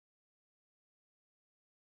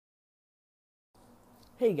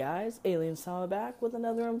Hey guys, Alien Sama back with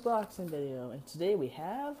another unboxing video, and today we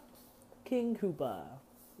have King Koopa.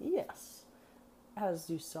 Yes, as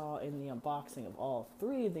you saw in the unboxing of all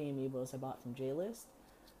three of the Amiibos I bought from J-List,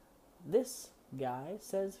 this guy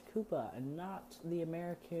says Koopa and not the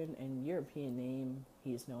American and European name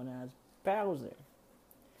he is known as, Bowser.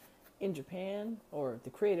 In Japan, or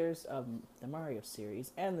the creators of the Mario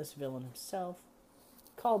series and this villain himself,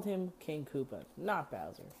 called him King Koopa, not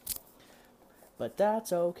Bowser. But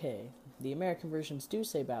that's okay. The American versions do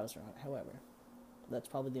say Bowser on it, however. That's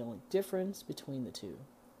probably the only difference between the two.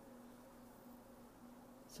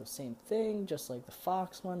 So same thing, just like the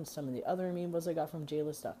Fox one and some of the other Amiibos I got from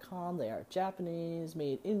JList.com. They are Japanese,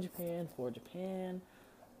 made in Japan, for Japan.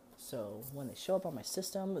 So when they show up on my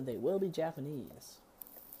system, they will be Japanese.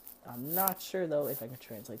 I'm not sure, though, if I can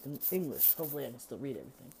translate them in English. Hopefully I can still read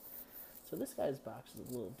everything. So this guy's box is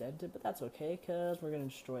a little dented, but that's okay, because we're going to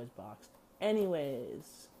destroy his box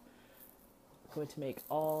anyways. I'm going to make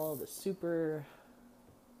all the super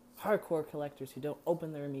hardcore collectors who don't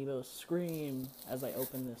open their Amiibos scream as I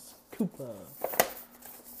open this Koopa.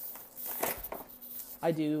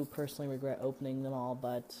 I do personally regret opening them all,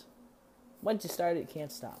 but once you start it, you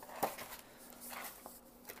can't stop.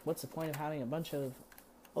 What's the point of having a bunch of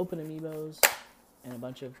open Amiibos and a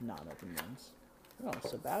bunch of non-open ones? Oh,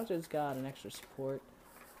 so Bowser's got an extra support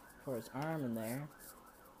for his arm in there.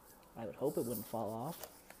 I would hope it wouldn't fall off.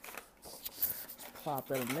 Just plop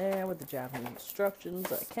that in there with the Japanese instructions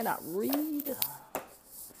that I cannot read.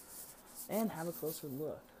 And have a closer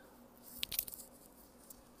look.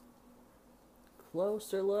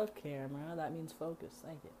 Closer look, camera. That means focus.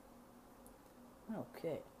 Thank you.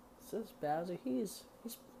 Okay. So this Bowser, he's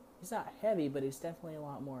not heavy, but he's definitely a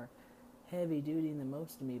lot more heavy duty than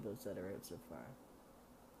most Amiibos that are out so far.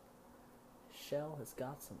 His shell has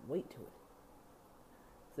got some weight to it.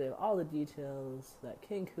 They have all the details that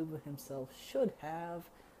King Koopa himself should have.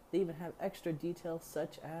 They even have extra details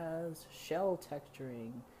such as shell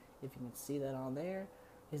texturing. If you can see that on there.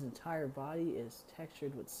 His entire body is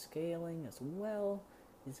textured with scaling as well.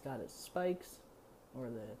 He's got his spikes, or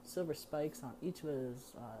the silver spikes on each of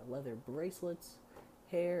his leather bracelets.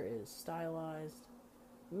 Hair is stylized.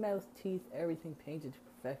 Mouth, teeth, everything painted to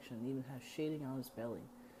perfection. Even has shading on his belly.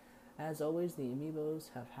 As always, the Amiibos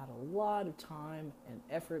have had a lot of time and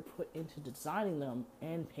effort put into designing them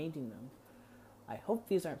and painting them. I hope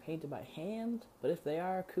these aren't painted by hand, but if they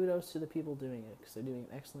are, kudos to the people doing it, because they're doing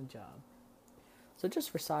an excellent job. So just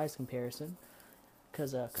for size comparison,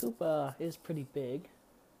 because Koopa is pretty big,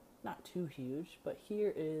 not too huge, but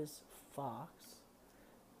here is Fox,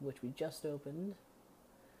 which we just opened,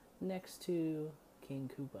 next to King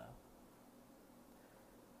Koopa.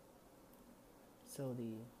 So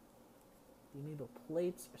the Amiibo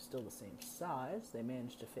plates are still the same size. They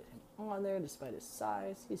managed to fit him on there despite his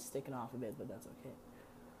size. He's sticking off a bit, but that's okay.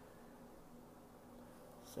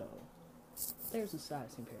 So, there's the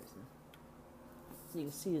size comparison. So you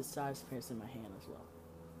can see his size comparison in my hand as well.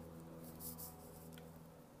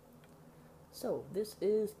 So, this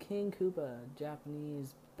is King Koopa,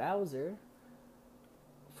 Japanese Bowser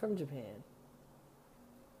from Japan.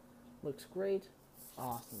 Looks great.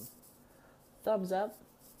 Awesome. Thumbs up.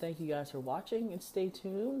 Thank you guys for watching, and stay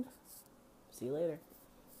tuned. See you later.